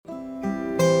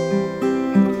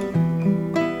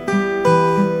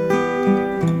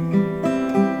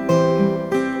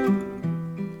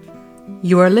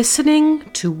You are listening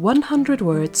to 100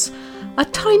 Words, a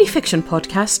tiny fiction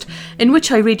podcast in which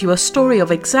I read you a story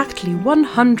of exactly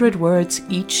 100 words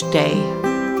each day.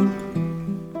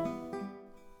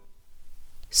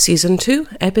 Season 2,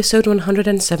 Episode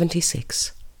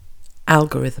 176.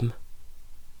 Algorithm.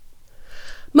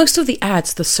 Most of the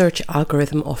ads the search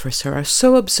algorithm offers her are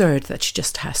so absurd that she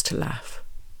just has to laugh.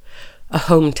 A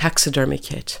home taxidermy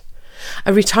kit.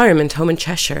 A retirement home in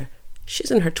Cheshire.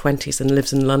 She's in her 20s and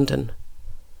lives in London.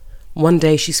 One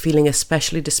day she's feeling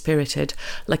especially dispirited,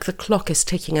 like the clock is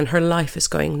ticking and her life is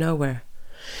going nowhere.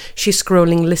 She's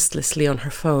scrolling listlessly on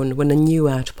her phone when a new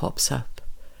ad pops up.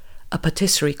 A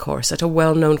patisserie course at a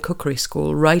well-known cookery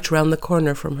school right round the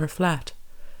corner from her flat.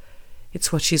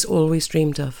 It's what she's always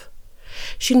dreamed of.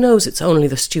 She knows it's only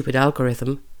the stupid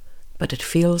algorithm, but it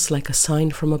feels like a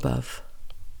sign from above.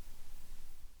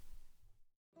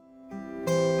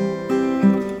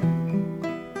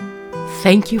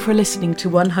 Thank you for listening to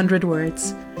 100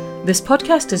 Words. This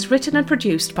podcast is written and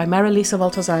produced by Marilisa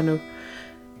Valtazano.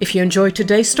 If you enjoyed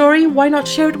today's story, why not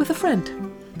share it with a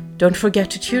friend? Don't forget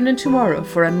to tune in tomorrow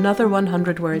for another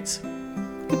 100 Words.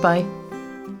 Goodbye.